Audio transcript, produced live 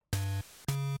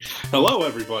Hello,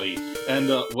 everybody, and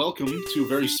welcome to a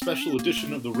very special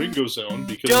edition of the Ringo Zone.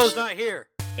 Because Joe's not here,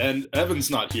 and Evan's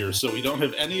not here, so we don't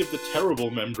have any of the terrible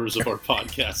members of our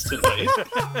podcast tonight.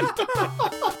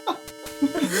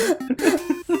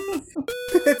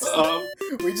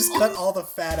 We just cut all the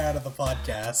fat out of the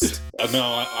podcast.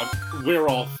 No, we're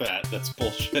all fat. That's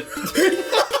bullshit.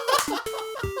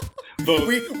 Both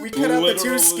we cut out the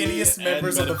two literally skinniest and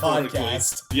members of the metaphorically.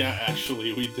 podcast. Yeah,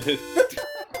 actually, we did.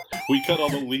 We cut all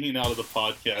the lean out of the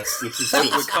podcast. This is we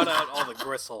just... cut out all the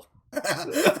gristle.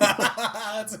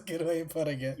 That's a good way of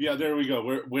putting it. Yeah, there we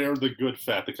go. We're the good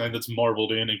fat, the kind that's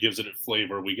marbled in and gives it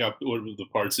flavor. We got the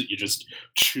parts that you just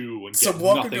chew and So get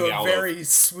welcome nothing to a out very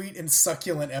sweet and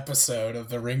succulent episode of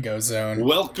the Ringo Zone. of.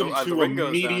 Welcome The to a Ringo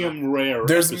Zone. medium rare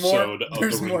There's episode of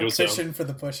There's the more Ringo Zone. cushion for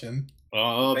the pushing.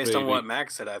 Oh, Based baby. on what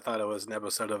Max said, I thought it was an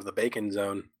episode of the Bacon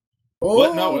Zone.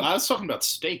 What? No, I was talking about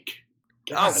steak.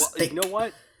 Oh, steak. you know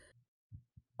what?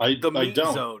 I The meat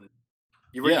don't. zone.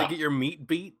 You ready Yeah. to get your meat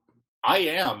beat? I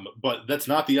am, but that's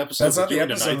not the episode. That's not the we're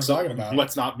doing episode tonight, we're so talking about.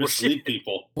 Let's not mislead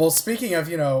people. Well, speaking of,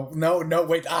 no,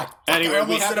 wait. Anyway, I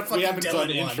almost did a we fucking haven't done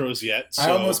Dylan one. intros yet. So I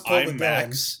almost pulled I'm the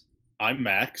Max. I'm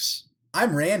Max.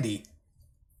 I'm Randy.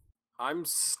 I'm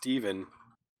Steven.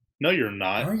 No, you're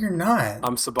not. No, you're not.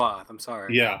 I'm Sabath. I'm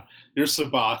sorry. Yeah, you're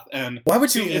Sabath, and Why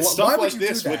would you? see, it's why stuff would like you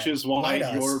this, do that? which is why Light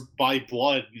us. you're by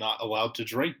blood not allowed to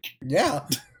drink. Yeah,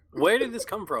 Where did this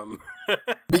come from?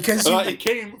 because It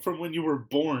came from when you were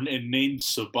born and named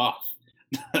Sabath.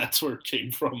 That's where it came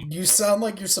from. you sound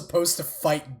like you're supposed to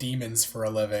fight demons for a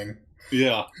living.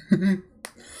 Yeah.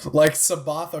 Like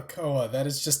Sabath Okoa, that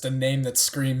is just a name that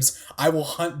screams, I will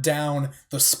hunt down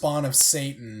the spawn of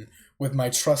Satan with my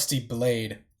trusty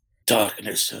blade.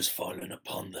 Darkness has fallen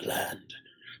upon the land,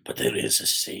 but there is a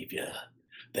savior.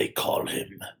 They call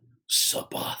him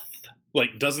Sabath.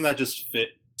 Like, doesn't that just fit?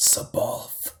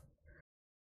 Sabath.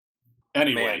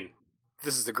 Anyway. Man,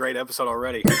 this is a great episode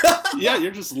already. Yeah,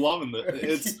 you're just loving it.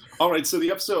 It's all right. So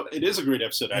the episode, it is a great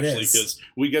episode actually, is. because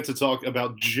we get to talk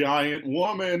about Giant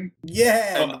Woman.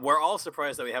 Yeah. And we're all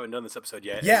surprised that we haven't done this episode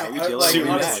yet. Yeah, Maybe Dylan like will be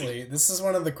mad. honestly, this is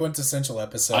one of the quintessential I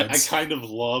episodes. kind of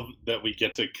love that we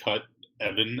get to cut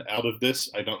Evan out of this.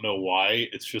 I don't know why.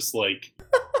 It's just like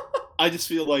I just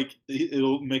feel like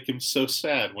it'll make him so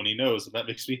sad when he knows, and that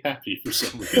makes me happy for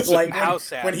some reason. Like How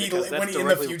sad, when he because that's in the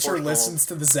directly future proportional- listens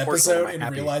to this proportional episode to my and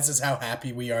happy. realizes how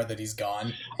happy we are that he's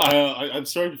gone. I'm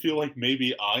starting to feel like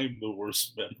maybe I'm the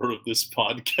worst member of this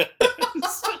podcast.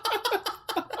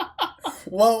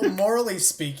 Well, morally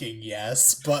speaking,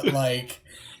 yes, but like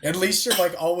at least you're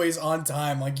like always on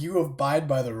time. Like you abide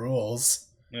by the rules.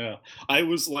 Yeah, I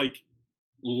was like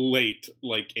late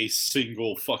like a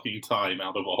single fucking time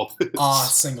out of all this.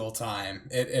 Single time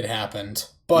it happened,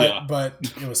 but Yeah. but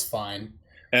it was fine.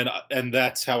 And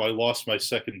that's how I lost my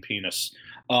second penis.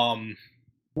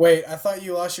 Wait, I thought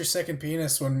you lost your second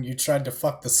penis when you tried to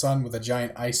fuck the sun with a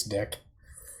giant ice dick.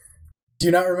 Do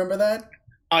you not remember that?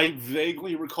 I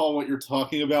vaguely recall what you're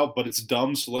talking about, but it's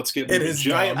dumb, so let's get It into is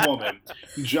Giant dumb. Woman.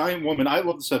 Giant Woman. I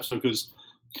love this episode because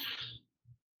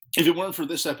if it weren't for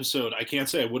this episode, I can't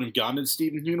say I wouldn't have gone into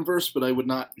Steven Universe, but I would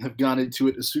not have gone into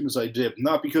it as soon as I did.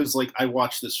 Not because like I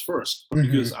watched this first, but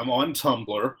Mhm. because I'm on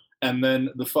Tumblr, and then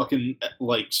the fucking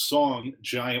like song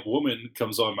Giant Woman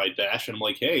comes on my dash, and I'm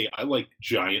like, hey, I like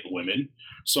giant women.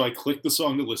 So I click the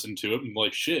song to listen to it, and I'm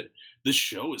like, shit, this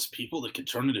show is people that can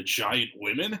turn into giant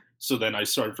women? So then I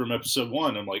started from episode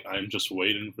 1. I'm like, I'm just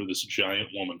waiting for this giant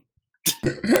woman.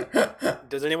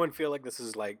 Does anyone feel like this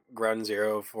is like ground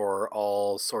zero for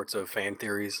all sorts of fan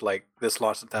theories? Like this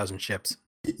lost 1,000 ships.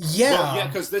 Yeah. Well, yeah,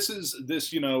 because this is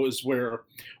where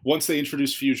once they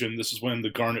introduced fusion, this is when the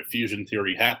Garnet fusion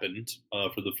theory happened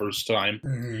for the first time.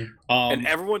 Mhm. And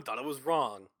everyone thought it was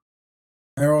wrong.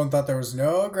 Everyone thought there was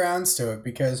no grounds to it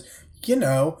because,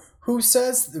 who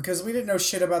says, because we didn't know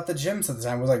shit about the gyms at the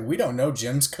time. It was like, we don't know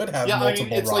gyms could have yeah, I multiple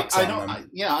mean, it's like rocks on them.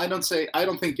 I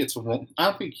don't think it's wrong. I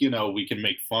don't think we can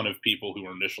make fun of people who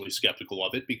are initially skeptical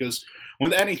of it, because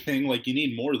with anything, like, you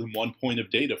need more than one point of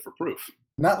data for proof.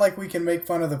 Not like we can make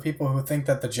fun of the people who think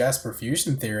that the Jasper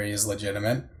fusion theory is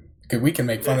legitimate. We can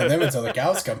make fun of them until the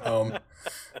cows come home.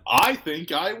 I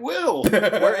think I will.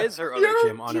 Where is her other You're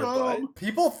gym on her butt?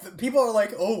 People are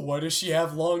like, oh, why does she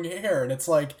have long hair? And it's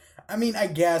like, I mean, I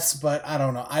guess, but I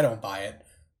don't know. I don't buy it.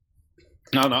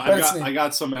 No, That's I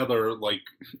got some other, like,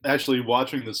 actually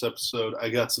watching this episode, I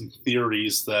got some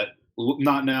theories that,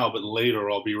 not now, but later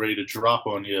I'll be ready to drop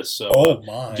on you, so Oh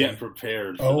my. get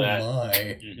prepared for that.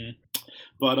 My. Mhm.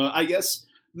 But I guess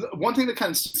one thing that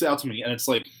kind of sticks out to me, and it's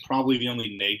like probably the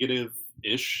only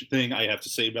negative-ish thing I have to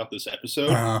say about this episode,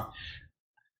 Uh-huh.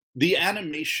 the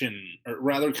animation, or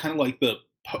rather kind of like the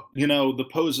the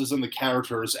poses and the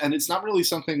characters, and it's not really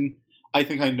something I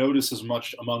think I notice as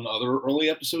much among other early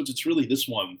episodes. It's really this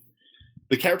one.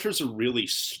 The characters are really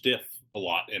stiff a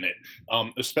lot in it,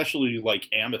 especially like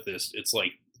Amethyst. It's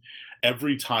like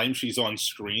every time she's on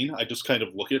screen, I just kind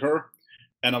of look at her,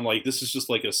 and I'm like, this is just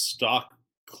like a stock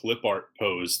clip art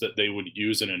pose that they would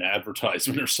use in an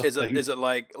advertisement or something. Is it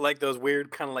like those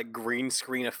weird kind of like green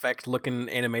screen effect looking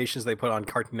animations they put on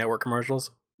Cartoon Network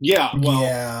commercials? Yeah, well,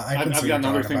 yeah, I've got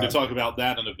another thing to talk about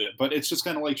that in a bit, but it's just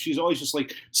kind of like she's always just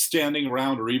like standing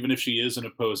around, or even if she is in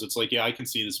a pose, it's like, yeah, I can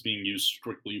see this being used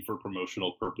strictly for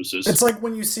promotional purposes. It's like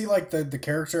when you see like the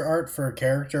character art for a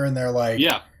character, and they're like,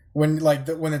 yeah, when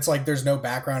when it's like there's no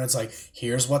background, it's like,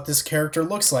 here's what this character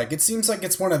looks like. It seems like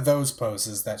it's one of those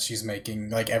poses that she's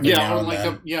making like every now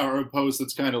and then. Or a pose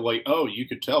that's kind of like, oh, you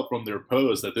could tell from their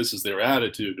pose that this is their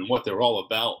attitude and what they're all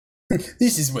about.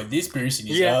 This is what this person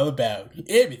is all about.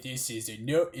 Amethyst is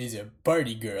a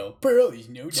party girl. Pearl is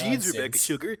no nonsense. Jeez, Rebecca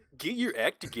Sugar, get your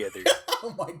act together.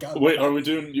 Oh my god! Wait, are we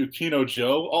doing Yukino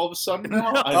Joe all of a sudden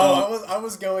now? I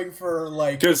was going for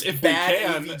like if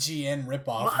bad AVGN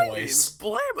ripoff My voice. name's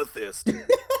Blamethyst.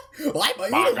 I'm a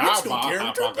original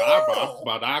character.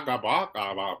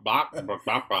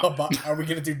 Are we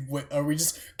gonna do? Are we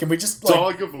just? Can we just like?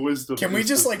 Dog of Wisdom. Can we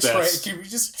just like? Can we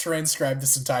just transcribe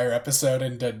this entire episode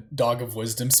into Dog of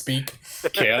Wisdom speak?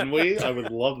 Can we? I would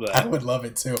love that. I would love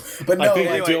it too. But no, I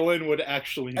think Dylan would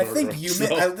actually. I think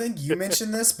you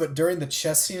mentioned this, but during the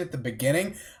chess scene at the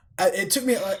beginning, it took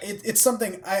me. It's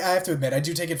something I have to admit. I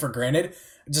do take it for granted.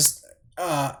 Just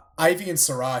Ivy and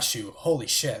Sarashu, holy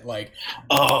shit! I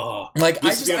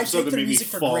take the music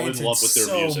for granted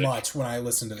so much when I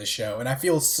listen to the show, and I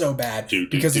feel so bad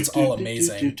because it's all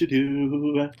amazing.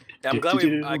 I'm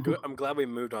glad we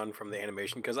moved on from the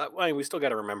animation, because we still got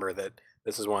to remember that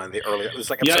this is one of the earlier.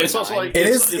 It's like it's also like it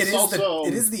is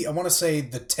the I want to say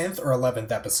the 10th or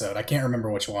 11th episode. I can't remember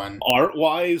which one. Art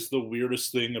wise, the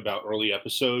weirdest thing about early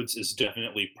episodes is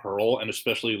definitely Pearl, and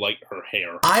especially like her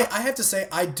hair. I have to say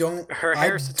her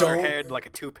hair sits on her head like a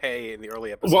toupee in the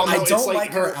early episodes. Well, I don't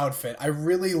like her outfit. I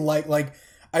really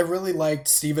liked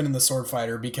Steven and the Sword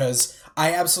Fighter, because I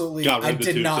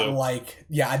did not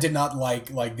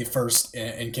like the first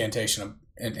incantation.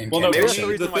 Well, no,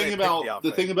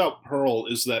 the thing about Pearl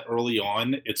is that early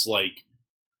on, it's like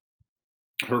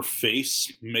her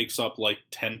face makes up like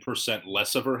 10%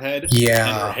 less of her head. Yeah,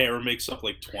 and her hair makes up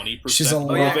like 20%. She's a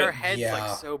little her head's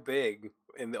like so big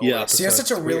in the old episodes. She has such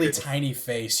a really tiny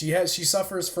face. She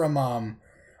suffers from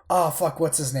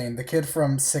what's his name? The kid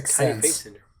from Sixth Sense.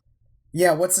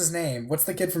 Yeah, what's his name? What's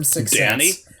the kid from Sixth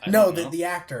Sense? No, the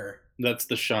actor. That's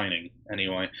The Shining,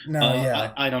 anyway. No,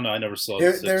 yeah. I don't know. I never saw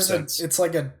it. It's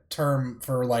like a term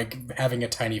for like having a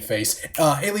tiny face.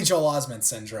 Haley Joel Osment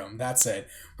syndrome. That's it.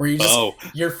 Where you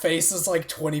just your face is like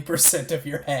 20% of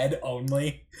your head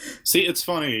only. See, it's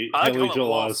funny. I Haley call Joel it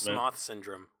Wall Osment. Smoth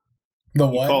syndrome. The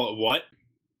what? You call it what?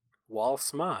 Wall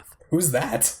Smoth. Who's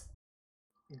that?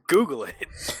 Google it.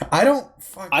 I don't.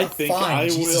 I think fine, I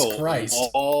Jesus will. Christ.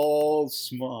 Wall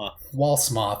Smoth. Wall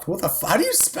Smoth. What the? How do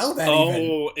you spell that?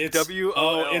 It's W-O-L.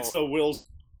 Oh, it's a Will.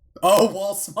 Oh,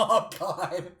 Wall Smoth.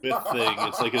 God. Smith thing.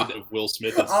 It's like a Will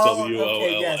Smith. It's W-O-L-L.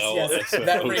 Okay, yes.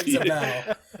 That rings a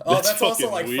bell. Oh, that's also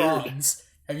like weird. Franz.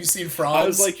 Have you seen Franz? I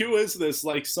was like, who is this?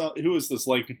 Who is this?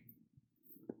 Like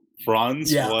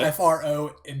Franz? Yeah, what?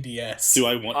 F-R-O-N-D-S. Do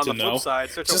I want to know? On the flip side,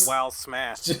 such a wow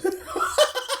smash.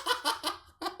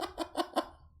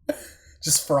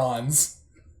 Just Franz.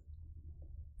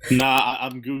 Nah,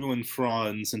 I'm Googling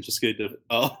Franz and just getting to...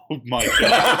 Oh my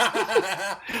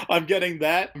god. I'm getting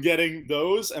that, I'm getting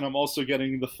those, and I'm also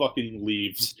getting the fucking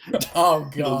leaves. Oh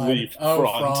god.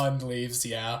 Franz leaves,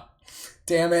 yeah.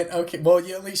 Damn it. Okay, well,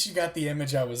 at least you got the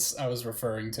image I was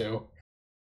referring to.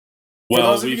 For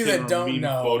those of you that don't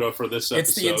know, photo for this episode,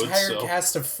 it's the entire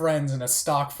cast of Friends in a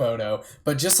stock photo,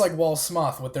 but just like Wall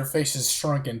Smoth, with their faces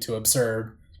shrunken to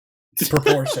absurd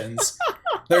proportions.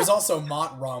 There's also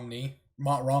Mott Romney,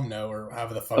 or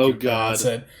however the fuck you pronounce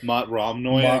it. Mott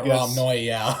Romnoy, I guess. Romnoy,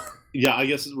 yeah. Yeah, I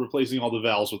guess it's replacing all the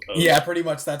vowels with O. Yeah, pretty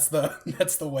much. That's the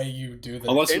way you do the.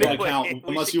 Unless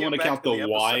you want to count the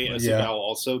Y as a vowel,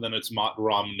 also, then it's Mott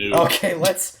Romnu. Okay,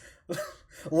 let's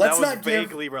not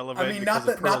vaguely relevant. I mean, not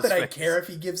that I care if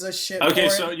he gives us shit. Okay,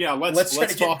 for so it. yeah, let's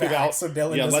talk about. So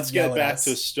Dylan let's get back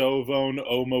to Stovone,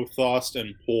 Omothost,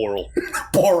 and Porl.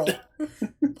 Porl.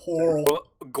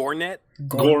 Gornet.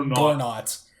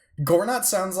 Gornot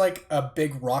sounds like a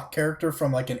big rock character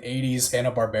from like an 80s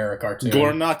Hanna-Barbera cartoon.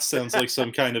 Gornot sounds like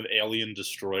some kind of alien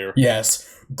destroyer.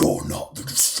 Yes. Gornot the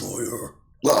Destroyer.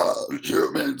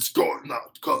 Humans,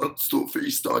 Gornot comes to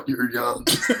feast on your young.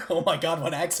 Oh my god,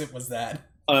 what accent was that?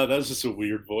 That's just a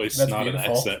weird voice, That's not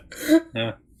beautiful. an accent.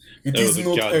 Yeah. It Oh, is the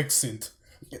not God. accent.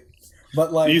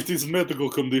 But like, It is medical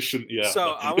condition. Yeah.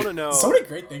 So I want to know. so many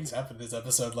great things happened this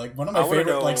episode. Like one of my I wanna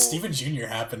favorite, know- like Steven Jr.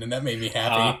 happened, and that made me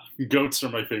happy. Goats are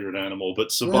my favorite animal,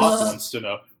 but Sabat What? wants to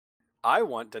know. I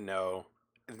want to know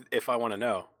if I want to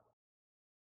know.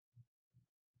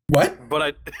 What? But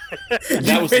I.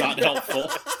 That was not helpful.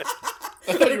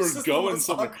 I thought you It's were just the going most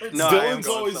somewhere. awkward No, I stuff. am Dylan's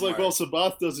going always like, somewhere.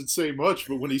 well, Sabath doesn't say much,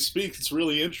 but when he speaks, it's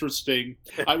really interesting.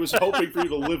 I was hoping for you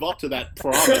to live up to that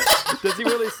promise. Does he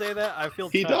really say that? I feel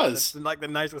He touched. does. That's like the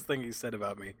nicest thing he said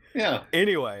about me. Yeah.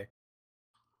 Anyway,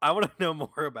 I want to know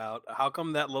more about how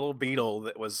come that little beetle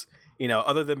that was,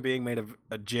 other than being made of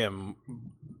a gem.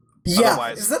 Yeah,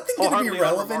 Otherwise, is that thing going to be wholeheartedly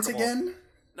relevant unremarkable. again?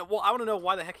 No, well, I want to know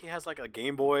why the heck he has like a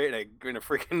Game Boy and a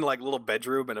freaking like little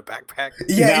bedroom and a backpack.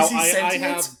 Yeah, now is he I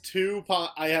sentient? have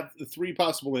I have three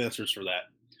possible answers for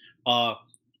that.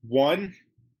 One,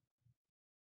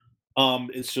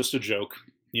 it's just a joke,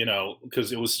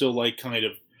 because it was still like kind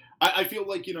of. I feel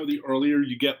like the earlier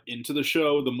you get into the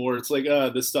show, the more it's like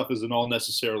this stuff isn't all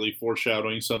necessarily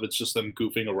foreshadowing stuff. It's just them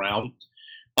goofing around.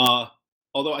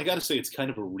 Although I gotta say, it's kind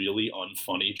of a really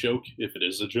unfunny joke if it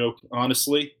is a joke.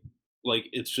 Honestly, like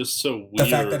it's just so weird. The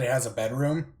fact that it has a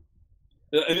bedroom.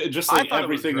 Just I like thought it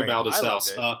was everything great. about his I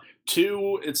loved house. it.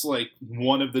 Two, it's like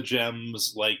one of the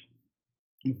gems like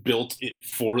built it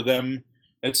for them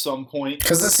at some point.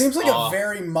 Because it seems like a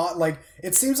very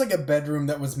it seems like a bedroom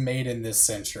that was made in this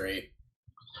century.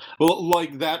 Well,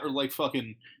 like that, or like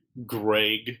fucking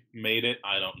Greg made it.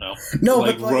 I don't know. No,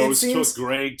 like but like, Rose it seems took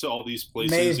Greg to all these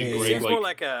places, Maybe. and It Greg seems like more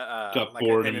like got like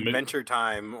bored an and Adventure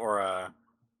Time or a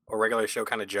regular show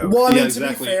kind of joke. Well, I mean, Yeah, to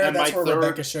exactly. be fair, And that's my where third-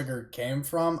 Rebecca Sugar came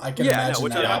from. I can yeah, imagine no,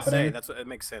 which that I was happening. saying. It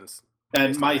makes sense. And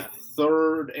based on my that.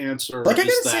 third answer Like I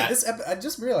is gotta say, that I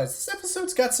just realized this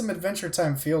episode's got some Adventure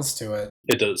Time feels to it.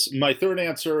 it does. My third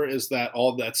answer is that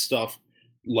all that stuff,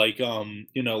 like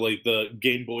like the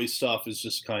Game Boy stuff, is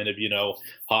just kind of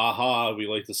ha ha. We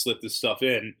like to slip this stuff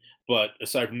in, but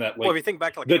aside from that, like Well, if you think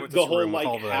back to like Game of the Thrones whole room with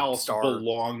all like the house star.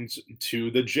 belonged to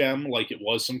the gem, like it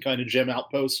was some kind of gem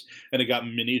outpost, and it got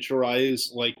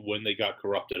miniaturized like when they got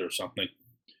corrupted or something.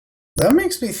 That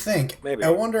makes me think. Maybe. I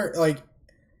wonder, like,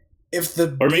 if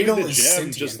the Or maybe beetle the is gem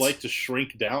sentient. just like to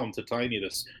shrink down to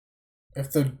tinyness.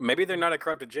 If the Maybe they're not a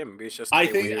corrupted gem. Maybe it's just I a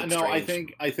think weird, no, I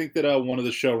strange- think that one of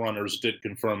the showrunners did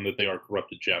confirm that they are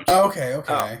corrupted gems. okay, Oh,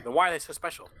 then why are they so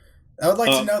special? I would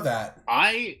like to Um, know that.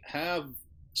 I have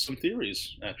some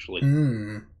theories actually.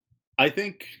 Hmm. I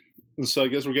think so. I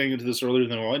guess we're getting into this earlier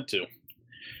than I wanted to.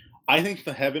 I think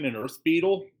the Heaven and Earth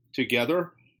beetle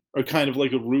together are kind of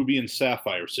like a Ruby and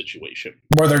Sapphire situation.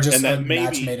 Where they're just and a that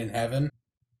match maybe- made in heaven.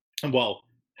 Well,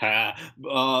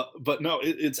 but no,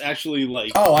 it's actually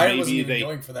like Oh, I maybe wasn't even they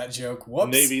going for that joke.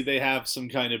 Whoops. maybe they have some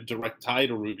kind of direct tie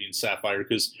to Ruby and Sapphire,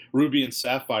 because Ruby and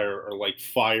Sapphire are like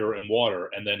fire and water,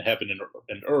 and then Heaven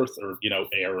and Earth are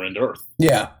air and earth.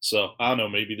 Yeah. So I don't know,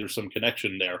 maybe there's some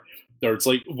connection there. Or it's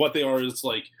like what they are is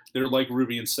like they're like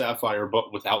Ruby and Sapphire,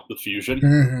 but without the fusion.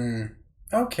 Hmm.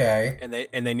 Okay.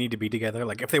 And they need to be together.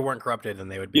 Like if they weren't corrupted, then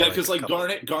they would be. Yeah, because a like couple.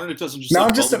 Garnet doesn't just Now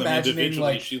like I'm just bubble them imagining,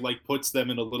 individually. like- She like puts them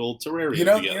in a little terrarium You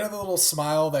know together. the little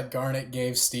smile that Garnet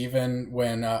gave Steven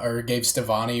when, or gave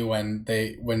Stevani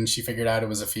when she figured out it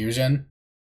was a fusion.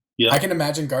 Yeah. I can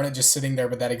imagine Garnet just sitting there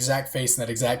with that exact face and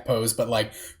that exact pose, but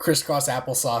like crisscross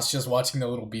applesauce, just watching the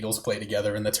little beetles play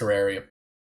together in the terrarium.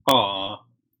 Aww.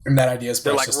 And that idea is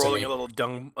They're like precious to rolling me. a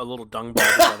little dung ball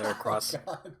together across. Oh,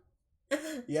 God.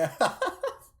 Yeah.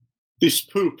 This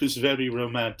poop is very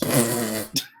romantic.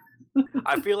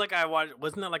 I feel like I watched.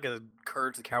 Wasn't that like a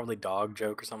Courage the Cowardly Dog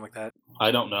joke or something like that?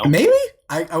 I don't know. Maybe?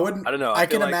 I wouldn't. I don't know. I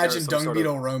feel can like there was imagine some Dung sort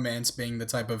Beetle of- romance being the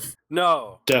type of. No, I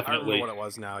don't Definitely. remember what it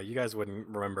was now. You guys wouldn't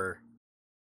remember.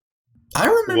 I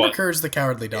remember What? Courage the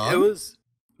Cowardly Dog. It was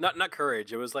not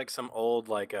Courage. It was like some old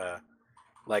like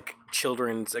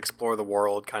children's Explore the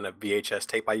World kind of VHS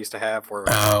tape I used to have, where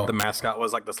Oh. the mascot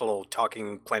was like this little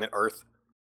talking planet Earth.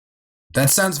 That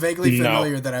sounds vaguely No.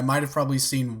 familiar that I might have probably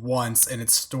seen once and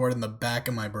it's stored in the back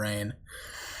of my brain.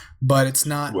 But it's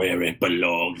not Where it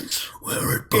belongs.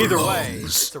 where it Either way, belongs.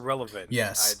 it's irrelevant.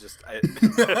 Yes.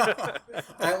 I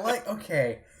I like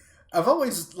okay. I've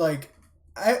always like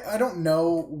I don't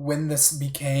know when this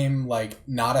became like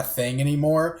not a thing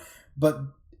anymore, but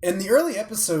in the early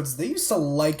episodes they used to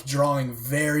like drawing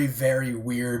very, very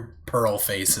weird pearl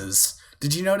faces.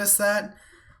 Did you notice that?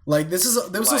 Like this was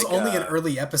Like, only an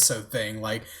early episode thing,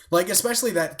 like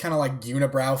especially that kind of like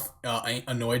unibrow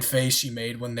annoyed face she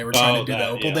made when they were trying to do the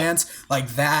opal dance, like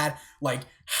that. Like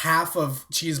half of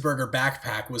Cheeseburger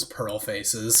Backpack was pearl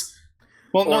faces.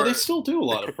 Well, no, Or- they still do a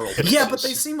lot of pearl faces. Yeah, but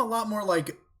they seem a lot more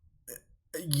like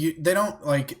they don't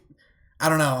like. I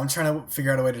don't know. I'm trying to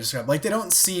figure out a way to describe. Like they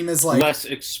don't seem as like less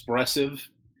expressive.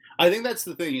 I think that's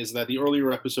the thing is that the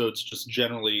earlier episodes just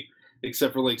generally,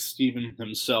 except for like Steven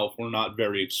himself, were not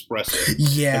very expressive.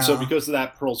 yeah. And so because of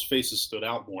that, Pearl's faces stood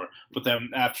out more. But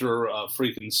then after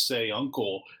freaking Say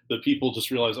Uncle, the people just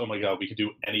realized, oh my god, we can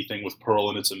do anything with Pearl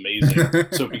and it's amazing.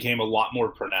 So it became a lot more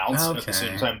pronounced. And at the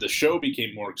same time, the show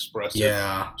became more expressive.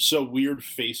 Yeah. So weird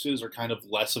faces are kind of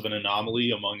less of an anomaly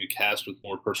among a cast with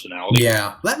more personality.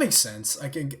 Yeah, that makes sense. I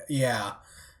can. Yeah,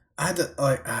 I had to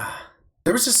like.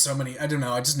 There was just so many. I don't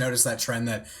know. I just noticed that trend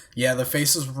that the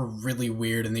faces were really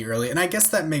weird in the early, and I guess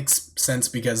that makes sense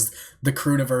because the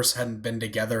Crewniverse hadn't been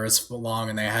together as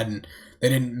long, and they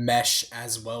didn't mesh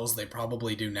as well as they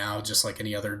probably do now, just like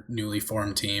any other newly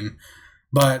formed team.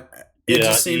 But it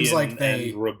just seems Ian like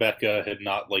they and Rebecca had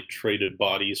not like traded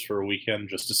bodies for a weekend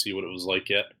just to see what it was like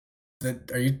yet.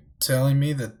 Are you telling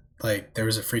me that like there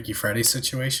was a Freaky Friday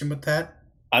situation with that?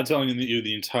 I'm telling you,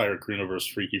 the entire Crewniverse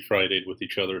Freaky Friday with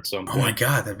each other at some point. Oh my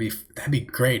god, that'd be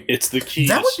great. It's the key.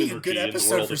 That would to be a good synergy in the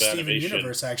episode world for of Steven animation.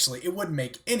 Universe. Actually, it wouldn't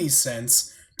make any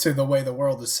sense to the way the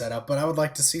world is set up, but I would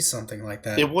like to see something like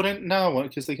that. It wouldn't, no,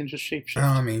 because they can just shapeshift.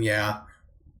 I mean, yeah,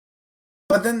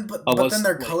 but then Unless,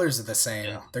 their like, colors are the same.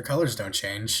 yeah. Their colors don't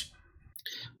change.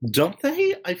 Don't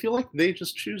they? I feel like they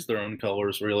just choose their own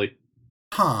colors, really.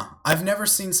 Huh. I've never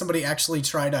seen somebody actually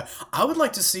try to. I would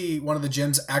like to see one of the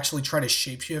gems actually try to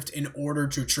shapeshift in order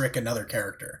to trick another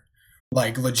character.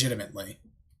 Like, legitimately.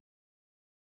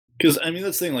 Because, I mean,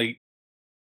 that's the thing, like,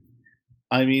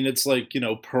 I mean, it's like,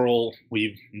 Pearl,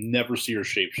 we never see her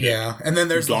shapeshift. Yeah, and then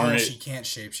there's the whole Garnet. she can't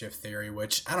shapeshift theory,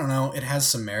 which, I don't know, it has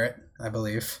some merit, I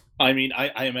believe. I mean,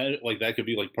 I imagine, like, that could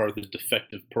be, like, part of the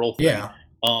defective Pearl thing. Yeah.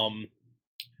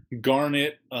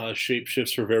 Garnet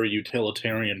shapeshifts for very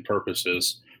utilitarian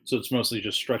purposes, so it's mostly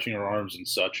just stretching her arms and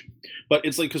such. But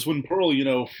it's like, because when Pearl,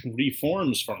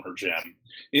 reforms from her gem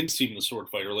in Steven the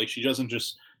Swordfighter, like, she doesn't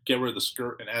just get rid of the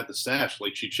skirt and add the sash,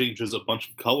 like, she changes a bunch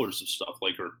of colors of stuff,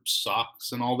 like her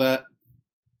socks and all that.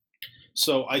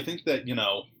 So I think that,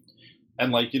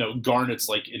 and like, Garnet's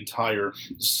like entire,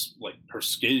 like, her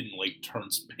skin, like,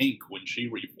 turns pink when she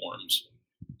reforms.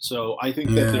 So I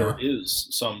think that there is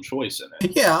some choice in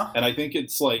it. Yeah. And I think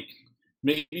it's like,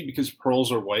 maybe because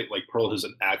pearls are white, like Pearl has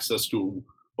an access to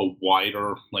a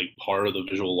wider, like, part of the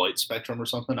visual light spectrum or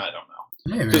something. I don't know.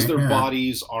 Maybe. Because their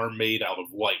bodies are made out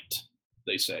of light,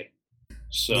 they say.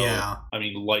 So, I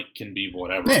mean, light can be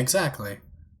whatever. Yeah, exactly.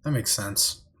 That makes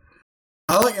sense.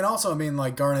 I like it also, I mean,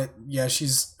 like, Garnet,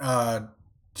 she's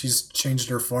changed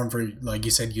her form for, like you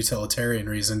said, utilitarian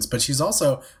reasons, but she's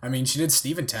also, I mean, she did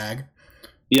Steven Tag.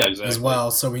 Yeah, exactly. As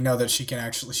well, so we know that she can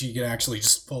actually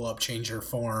just full up change her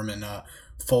form in a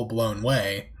full blown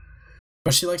way.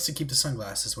 But she likes to keep the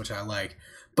sunglasses, which I like.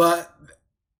 But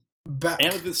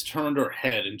Amethyst turned her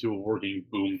head into a working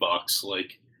boombox.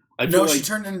 Like, she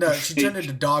turned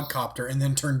into Dogcopter and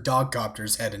then turned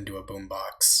Dogcopter's head into a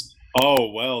boombox. Oh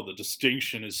well, the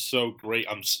distinction is so great.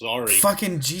 I'm sorry.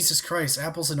 Fucking Jesus Christ!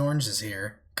 Apples and oranges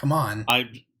here. Come on.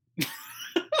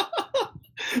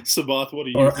 Sabath, what do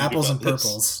you or think apples about and this?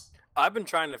 purples? I've been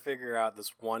trying to figure out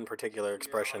this one particular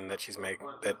expression that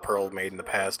that Pearl made in the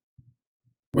past.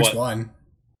 Which one?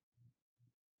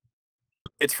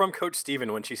 It's from Coach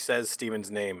Steven when she says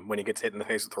Steven's name when he gets hit in the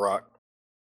face with a rock.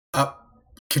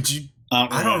 Could you?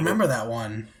 I don't remember that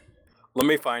one. Let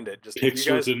me find it. Just you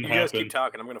guys keep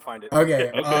talking. I'm gonna find it. Okay.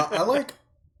 I like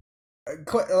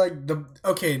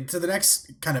to the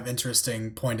next kind of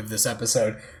interesting point of this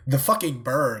episode, the fucking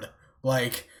bird.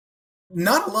 Like,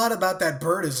 not a lot about that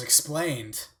bird is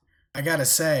explained, I gotta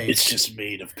say. It's just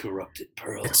made of corrupted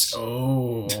pearls.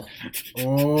 No,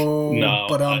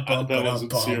 that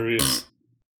wasn't serious.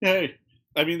 Hey,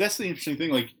 I mean, that's the interesting thing.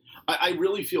 Like, I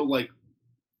really feel like,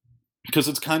 because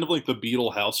it's kind of like the Beetle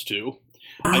House too.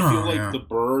 I feel like the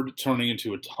bird turning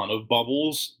into a ton of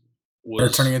bubbles or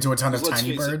turning into a ton of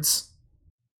tiny birds.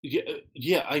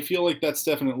 Yeah, I feel like that's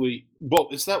definitely. Well,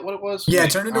 is that what it was? Yeah, it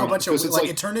turned into a bunch of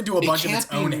it turned into a bunch of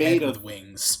its own head with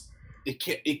wings.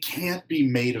 It can't be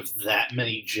made of that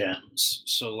many gems.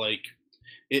 So like,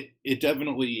 it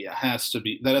definitely has to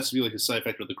be. That has to be like a side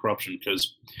effect of the corruption,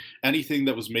 because anything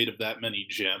that was made of that many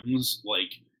gems,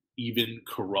 like, even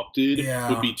corrupted,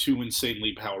 would be too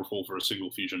insanely powerful for a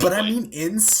single fusion. But I mean,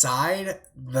 inside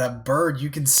the bird, you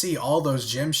can see all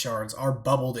those gem shards are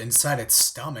bubbled inside its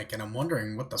stomach, and I'm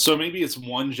wondering what the. So maybe it's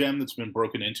one gem that's been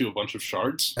broken into a bunch of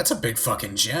shards. That's a big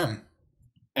fucking gem.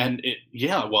 And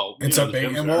it's a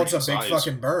big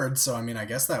fucking bird. So I mean, I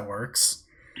guess that works.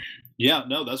 Yeah,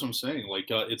 no, that's what I'm saying. Like,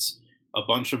 it's a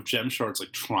bunch of gem shards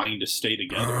like trying to stay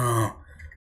together.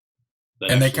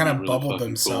 And they actually kind be of really bubbled fucking cool.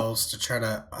 themselves to try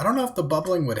to. I don't know if the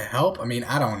bubbling would help. I mean,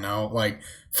 I don't know. Like,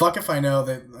 fuck if I know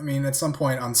that. I mean, at some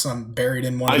point on some buried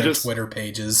in one of their Twitter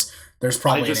pages, there's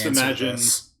probably an answer to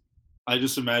this. I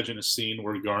just imagine a scene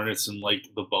where Garnet's in like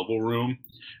the bubble room,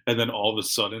 and then all of a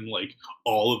sudden, like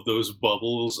all of those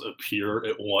bubbles appear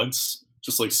at once,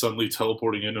 just like suddenly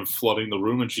teleporting in and flooding the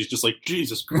room, and she's just like,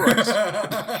 Jesus Christ.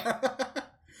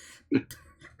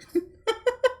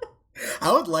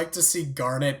 I would like to see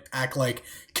Garnet act like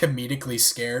comedically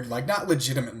scared, like not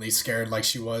legitimately scared like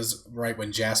she was right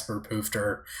when Jasper poofed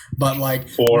her, but like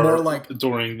or more like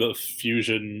during the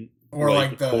fusion or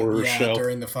like the horror show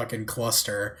during the fucking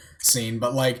cluster scene,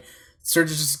 but like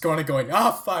Surge's just going,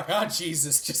 oh fuck, oh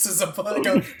Jesus, just as a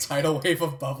tidal wave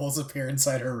of bubbles appear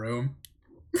inside her room.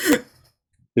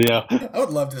 Yeah, I would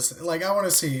love to. Like, I want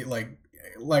to see like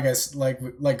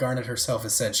Garnet herself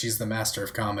has said, she's the master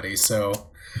of comedy.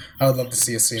 So I would love to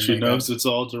see a scene. She knows it's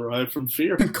all derived from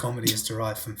fear. Comedy is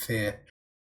derived from fear.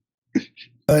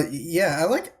 Yeah,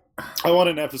 I want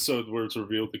an episode where it's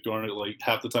revealed that Garnet, like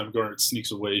half the time Garnet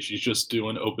sneaks away, she's just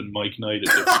doing open mic night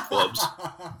at different clubs.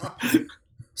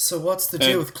 So what's the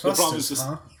deal with clusters, just,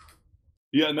 huh?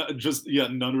 Yeah,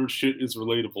 none of her shit is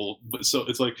relatable. But so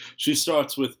it's like she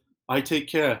starts with, "I take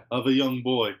care of a young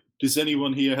boy. Does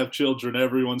anyone here have children?"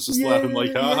 Everyone's just laughing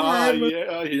like, "Ha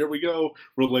yeah, here we go."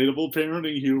 Relatable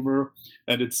parenting humor,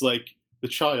 and it's like, the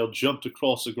child jumped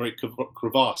across a great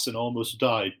crevasse and almost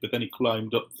died, but then he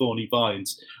climbed up thorny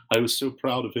vines. I was so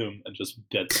proud of him, and just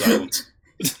dead silence.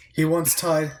 He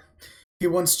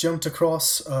once jumped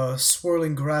across a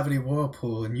swirling gravity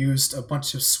whirlpool and used a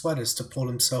bunch of sweaters to pull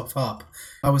himself up.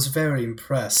 I was very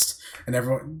impressed. And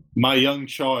everyone... My young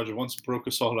charge once broke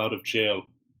us all out of jail.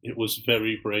 It was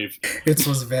very brave. It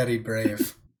was very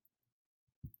brave.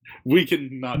 We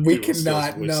cannot.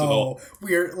 No.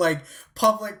 We're like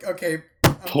public. Okay.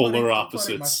 Polar opposites.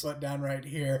 I'm putting my foot down right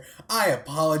here. I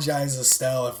apologize,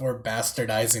 Estelle, if we're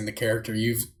bastardizing the character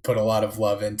you've put a lot of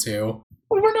love into.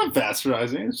 Well, we're not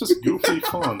bastardizing. It's just goofy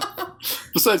fun.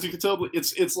 Besides, you can tell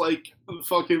it's like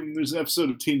fucking. There's an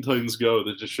episode of Teen Titans Go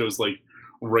that just shows like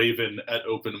Raven at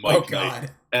open mic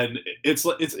night, and it's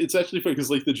actually funny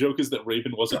because like the joke is that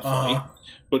Raven wasn't funny,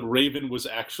 but Raven was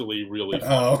actually really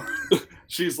funny.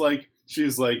 she's like,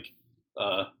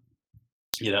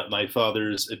 my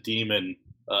father's a demon.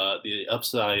 The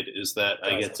upside is that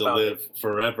I get to live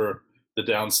forever. The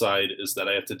downside is that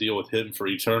I have to deal with him for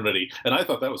eternity. And I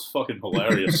thought that was fucking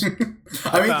hilarious.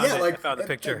 I found the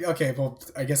picture. Okay, well,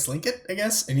 I guess link it,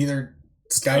 in either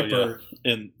Skype or...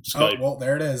 in Skype. Oh, well,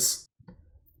 there it is.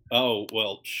 Oh,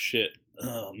 well, shit.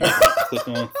 I'm not gonna click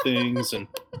on things and...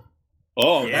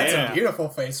 Oh, yeah. That's a beautiful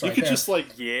face right there. You could just, like...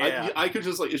 Yeah. I could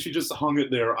just, like, if she just hung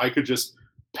it there, I could just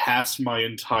pass my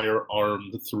entire arm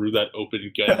through that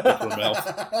open gap of her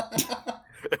mouth.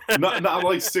 not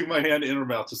like stick my hand in her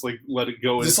mouth, just like let it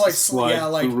go just and like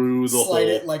slide through the hole. Slide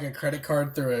it like a credit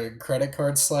card through a credit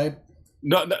card slide.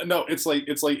 No. It's like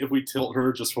if we tilt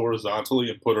her just horizontally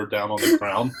and put her down on the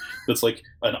ground. That's like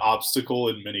an obstacle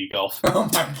in mini golf. Oh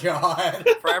my god!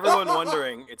 For everyone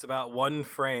wondering, it's about one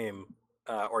frame.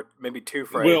 Or maybe 2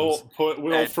 frames.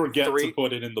 We'll forget to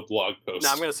put it in the blog post. No,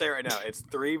 I'm going to say right now, it's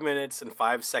 3 minutes and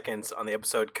 5 seconds on the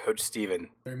episode Coach Steven.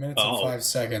 3 minutes and 5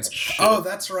 seconds. Shit. Oh,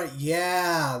 that's right.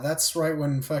 Yeah, that's right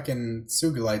when fucking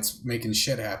Sugilite's making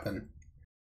shit happen.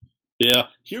 Yeah,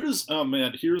 here's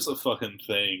a fucking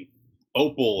thing.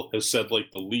 Opal has said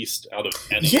like the least out of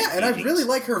any. Yeah, and I really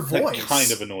like her voice. That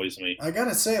kind of annoys me. I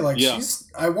gotta say, like,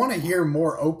 I want to hear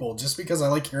more Opal just because I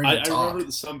like hearing her talk. I remember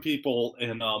that some people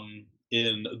in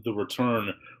The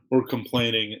Return were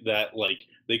complaining that like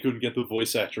they couldn't get the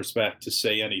voice actress back to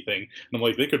say anything. And I'm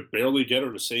like, they could barely get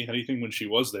her to say anything when she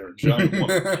was there in Giant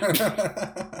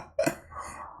Woman.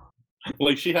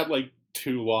 Like she had like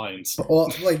 2 lines.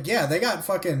 Well, like, yeah, they got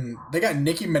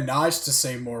Nicki Minaj to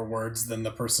say more words than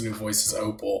the person who voices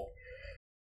Opal.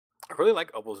 I really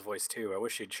like Opal's voice too. I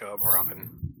wish she'd show up more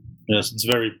often. Yes, it's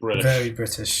very British. Very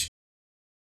British.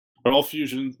 Are all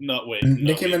fusion? No, wait.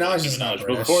 Nicki Minaj is not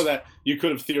British. But before that, you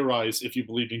could have theorized, if you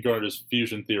believed in Garner's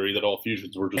fusion theory, that all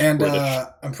fusions were just British. And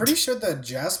I'm pretty sure that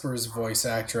Jasper's voice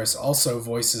actress also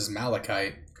voices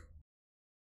Malachite.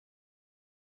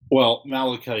 Well,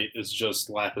 Malachite is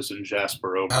just Lapis and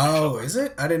Jasper over. Oh, is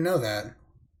it? I didn't know that.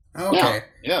 Okay.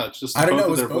 Yeah, it's just I didn't know it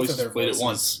was their both voices of their played voices. At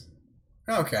once.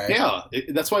 Okay. Yeah,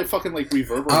 that's why it fucking like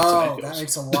reverberates. Oh, and echoes. That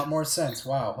makes a lot more sense.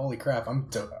 Wow, holy crap!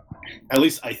 At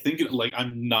least I think it. Like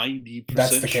I'm 90%.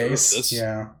 That's the sure case. Of this.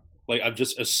 Yeah. Like I've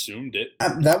just assumed it.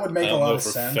 That would make a lot of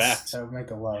sense. Fact. That would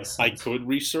make a lot of sense. I could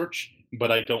research,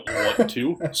 but I don't want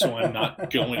to, so I'm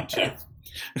not going to.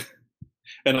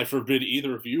 and I forbid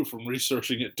either of you from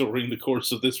researching it during the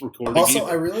course of this recording. Also,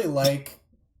 either. I really like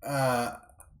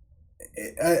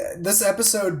this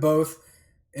episode both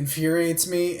infuriates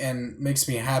me and makes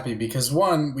me happy because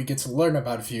one, we get to learn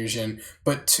about fusion,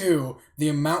 but two, the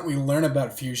amount we learn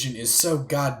about fusion is so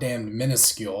goddamn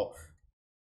minuscule.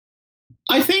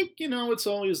 I think, it's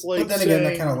always like But then again,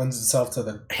 that kind of lends itself to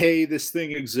the hey, this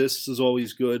thing exists is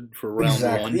always good for round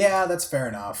one. Yeah, that's fair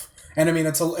enough. And I mean,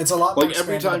 it's a lot like more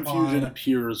every time upon fusion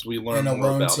appears, we learn and more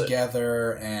Alone about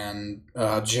Together and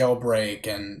Jailbreak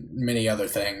and many other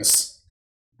things.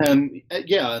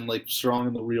 it. And like Strong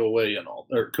in the Real Way and all.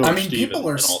 Or Coach I mean, Steven people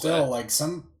are and all still that. like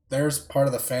there's part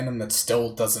of the fandom that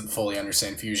still doesn't fully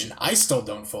understand fusion. I still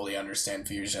don't fully understand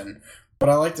fusion, but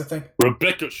I like to think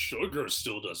Rebecca Sugar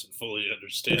still doesn't fully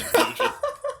understand fusion.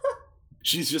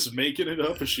 She's just making it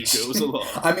up as she goes along.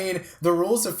 I mean, the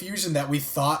rules of fusion that we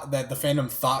thought that the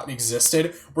fandom thought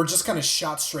existed were just kind of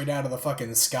shot straight out of the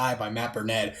fucking sky by Matt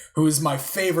Burnett, who is my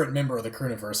favorite member of the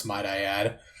Crewniverse, might I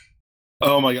add.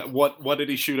 Oh my god, what did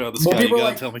he shoot out of the sky? People You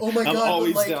are gotta like, tell me. oh my god, I'm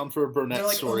always but like, down for a Burnett they're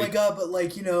like, story. oh my god, but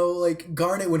like, like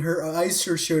Garnet, when her eyes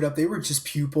first showed up, they were just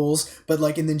pupils, but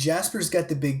like, and then Jasper's got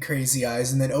the big crazy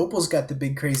eyes, and then Opal's got the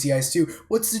big crazy eyes too.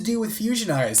 What's the deal with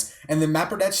fusion eyes? And then Matt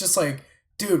Burnett's just like,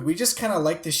 dude, we just kind of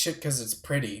like this shit because it's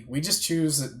pretty. We just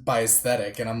choose it by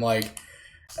aesthetic. And I'm like,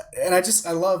 and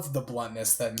I love the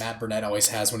bluntness that Matt Burnett always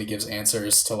has when he gives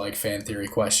answers to like fan theory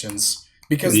questions.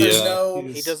 Because there's no...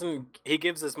 He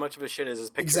gives as much of a shit as his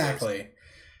picture Exactly. does.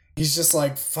 He's just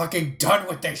like, fucking done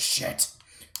with this shit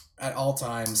at all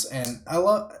times. And I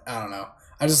don't know.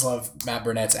 I just love Matt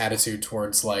Burnett's attitude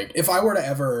towards like, if I were to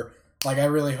ever, like, I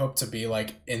really hope to be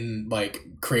like in like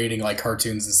creating like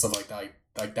cartoons and stuff like that.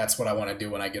 Like that's what I want to do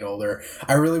when I get older.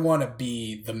 I really want to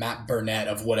be the Matt Burnett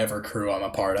of whatever crew I'm a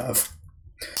part of.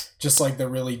 Just like the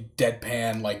really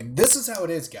deadpan, like, this is how it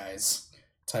is, guys,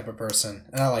 type of person.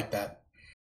 And I like that.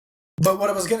 But what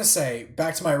I was going to say,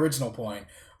 back to my original point,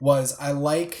 was I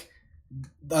like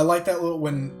that little,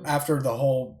 when after the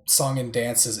whole song and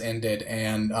dance has ended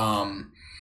and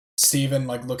Steven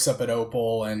like looks up at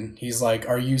Opal and he's like,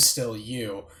 "Are you still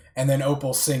you?" And then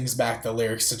Opal sings back the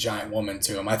lyrics to Giant Woman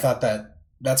to him. I thought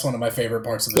that's one of my favorite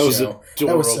parts of the show. Adorable.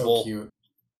 That was so cute.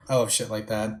 I love shit like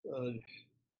that.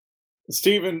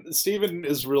 Steven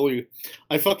is really...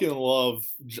 I fucking love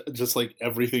just like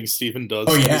everything Steven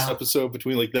does in this episode,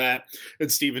 between like that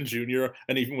and Steven Jr.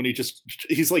 And even when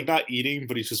he's like not eating,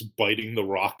 but he's just biting the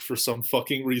rock for some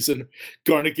fucking reason.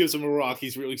 Garnet gives him a rock,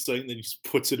 he's really excited, and then he just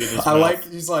puts it in his mouth.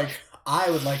 He's like,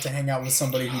 I would like to hang out with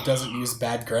somebody who doesn't use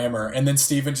bad grammar. And then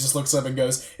Steven just looks up and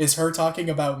goes, "Is her talking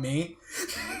about me?"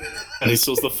 And he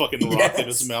steals the fucking rock in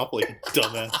his mouth like a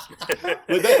dumbass.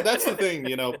 But that's the thing,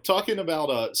 talking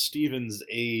about Steven's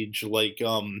age, like,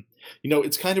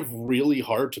 it's kind of really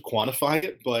hard to quantify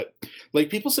it, but like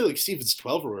people say like Steven's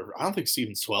 12 or whatever. I don't think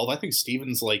Steven's 12. I think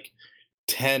Steven's like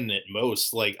 10 at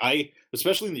most. Like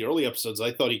especially in the early episodes,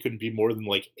 I thought he couldn't be more than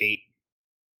like 8.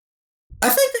 I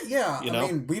think that, yeah.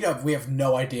 I mean, we have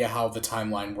no idea how the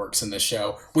timeline works in this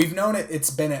show. We've known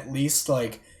it's been at least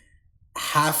like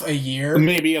half a year,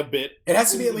 maybe a bit. It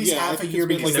has to be at least half a year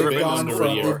because like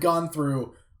they've gone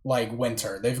through like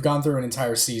winter. They've gone through an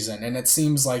entire season, and it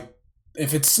seems like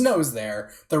if it snows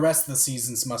there, the rest of the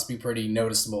seasons must be pretty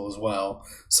noticeable as well.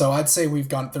 So I'd say we've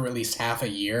gone through at least half a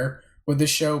year with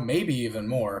this show, maybe even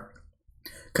more,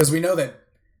 because we know that.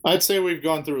 I'd say we've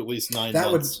gone through at least 9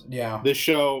 months. Yeah. This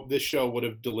show would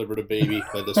have delivered a baby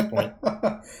by this point.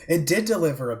 It did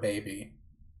deliver a baby.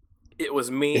 It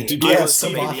was me.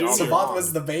 Sabath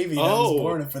was the baby that was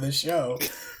born for this show.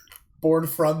 Born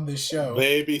from this show.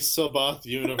 Baby Sabath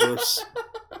Universe.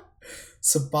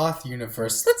 Sabath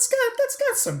Universe. That's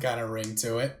got some kind of ring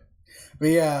to it. But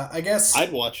yeah, I guess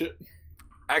I'd watch it.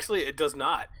 Actually, it does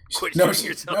not. No,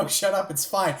 shut up. It's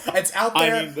fine. It's out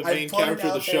there. I mean, the main character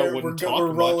of the show wouldn't talk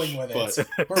We're rolling much, with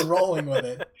it. We're rolling with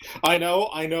it. I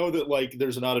know that like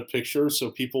there's not a picture,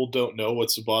 so people don't know what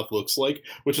Sabath looks like,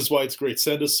 which is why it's great.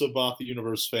 Send us Sabath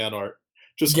Universe fan art.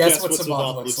 Just guess what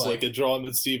Sabath looks like and draw him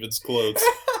in Steven's clothes.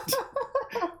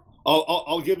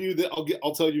 I'll give you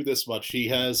I'll tell you this much. He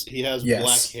has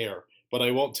black hair, but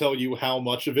I won't tell you how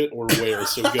much of it or where.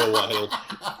 So go wild.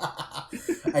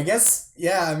 I guess,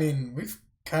 yeah. I mean, we've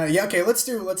kind of, yeah. Okay, let's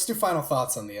do final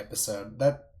thoughts on the episode.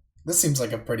 This seems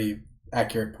like a pretty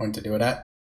accurate point to do it at.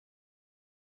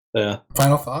 Yeah.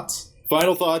 Final thoughts.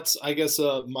 I guess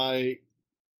I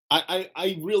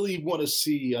really want to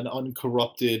see an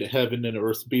uncorrupted Heaven and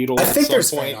Earth Beetle. I think at some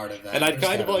there's point. fan art of that. And I'd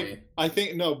kind of like. I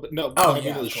think no. Oh, I mean,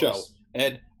 yeah, the show.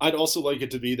 And I'd also like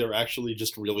it to be they're actually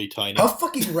just really tiny. How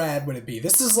fucking rad would it be?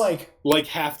 This is like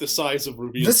half the size of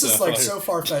Ruby this and is Sapphire. like so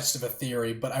far fetched of a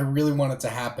theory, but I really want it to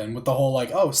happen with the whole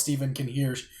like, oh, Steven can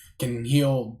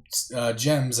heal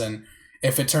gems, and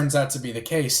if it turns out to be the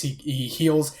case, he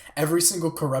heals every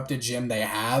single corrupted gem they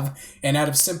have, and out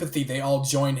of sympathy, they all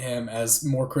join him as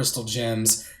more crystal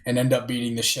gems and end up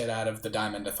beating the shit out of the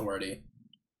Diamond Authority.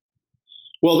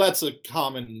 Well, that's a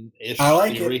common-ish I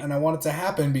like theory. it, and I want it to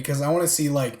happen because I want to see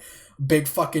like big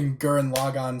fucking Gurren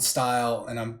Lagann style,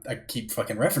 and I keep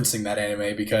fucking referencing that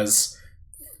anime because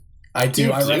I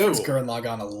reference Gurren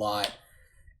Lagann a lot.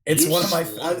 It's one of my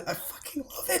I fucking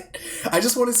love it. I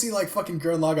just want to see like fucking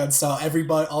Gurren Lagann style,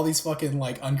 everybody, all these fucking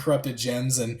like uncorrupted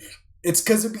gems, and it's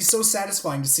because it'd be so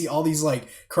satisfying to see all these like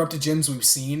corrupted gems we've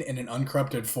seen in an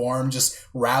uncorrupted form just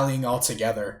rallying all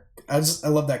together. I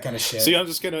love that kind of shit. See, I'm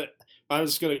just gonna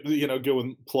go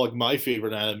and plug my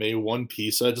favorite anime, One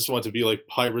Piece. I just want it to be like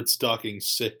Pirates Docking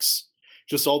 6.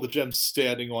 Just all the gems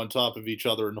standing on top of each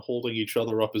other and holding each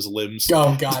other up as limbs.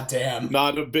 Oh goddamn!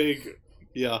 Not a big,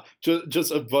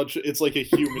 just a bunch. It's like a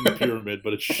human pyramid,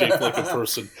 but it's shaped like a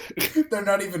person. They're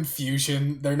not even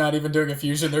fusion. They're not even doing a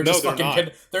fusion. They're No, just they're fucking.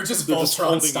 not. They're just They're just Voltron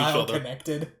holding each style other.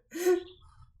 connected.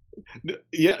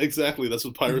 Yeah, exactly. That's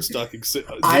what Pirates Docking 6.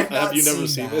 Have you never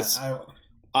seen this?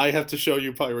 I have to show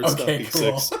you Pirates Okay,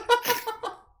 Docking cool. 6.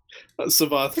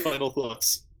 Savath, final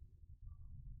thoughts.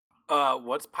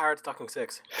 What's Pirates Docking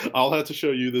 6? I'll have to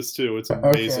show you this too. It's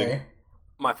amazing. Okay.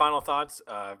 My final thoughts,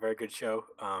 very good show.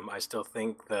 I still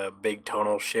think the big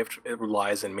tonal shift it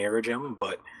relies in Mirror Gem,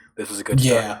 but this was a good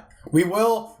start. Yeah, we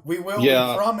will.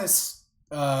 Yeah. We promise,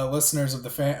 listeners of the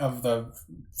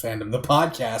fandom, the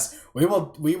podcast. We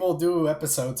will do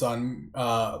episodes on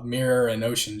Mirror and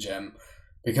Ocean Gem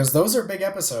because those are big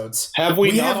episodes. Have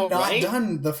we have not already?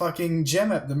 done the fucking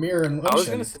gem at the Mirror and I was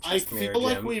going Ocean. to I suggest Mirror feel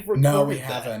like Gem. we've recorded No, we that.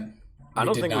 haven't. I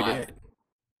don't did think not. we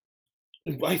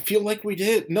did. I feel like we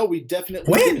did. No, we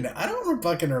definitely When? did. I don't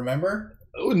fucking remember.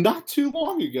 Not too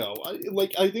long ago.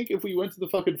 I think if we went to the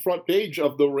fucking front page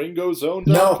of the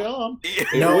ringozone.com.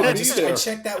 No, would I be just there. I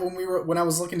checked that when I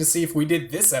was looking to see if we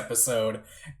did this episode.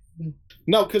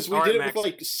 No, because we All did right, it with Max.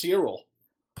 like Cyril.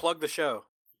 Plug the show.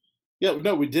 Yeah,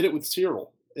 no, we did it with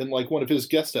Cyril in like one of his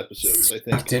guest episodes, I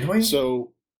think. Did we?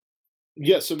 So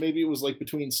maybe it was like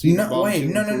between Steve and No, Bomb wait, 2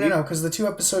 no, and 3. because the two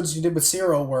episodes you did with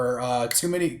Cyril were Too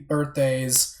Many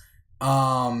Birthdays,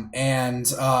 and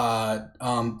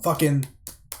fucking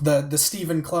the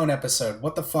Steven Clone episode.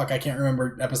 What the fuck? I can't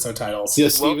remember episode titles. Yeah, Well-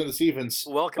 Steven Stevens.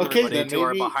 Welcome Okay, everybody then to our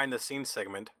maybe- behind the scenes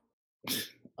segment.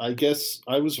 I guess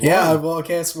I was wrong. Yeah, well, I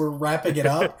guess we're wrapping it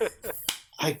up.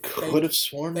 I could have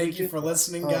sworn. we Thank you did for that.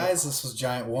 listening, Oh. guys. This was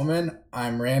Giant Woman.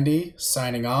 I'm Randy,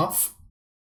 signing off.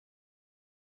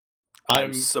 I'm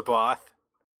I'm Sabath,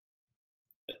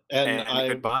 and I'm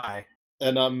goodbye.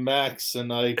 and I'm Max,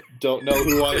 and I don't know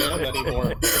who I am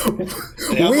anymore.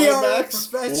 Am We I are a Max?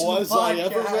 professional Was I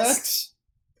ever podcast. Max?